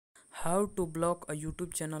How to block a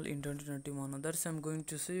YouTube channel in 2021. Others I'm going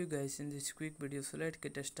to show you guys in this quick video, so let's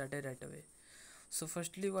get started right away. So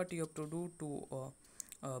firstly, what you have to do to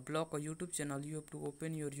block a YouTube channel, you have to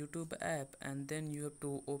open your YouTube app and then you have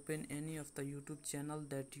to open any of the YouTube channel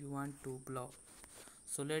that you want to block.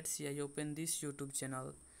 So let's see, I open this YouTube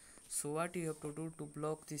channel. So what you have to do to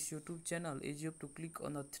block this YouTube channel is you have to click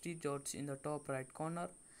on the three dots in the top right corner,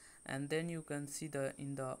 and then you can see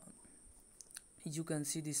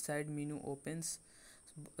this side menu opens.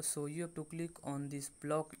 So you have to click on this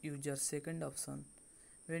block user second option.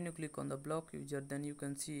 When you click on the block user, then you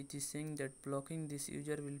can see it is saying that blocking this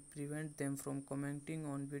user will prevent them from commenting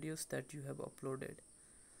on videos that you have uploaded.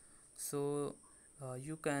 So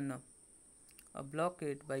you can block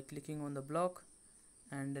it by clicking on the block,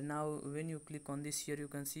 and now when you click on this here, you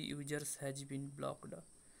can see users has been blocked.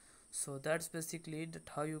 So that's basically it, that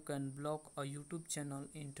how you can block a YouTube channel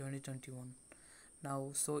in 2021.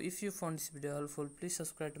 Now, so if you found this video helpful, please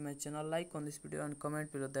subscribe to my channel, like on this video and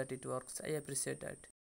comment below that it works. I appreciate that.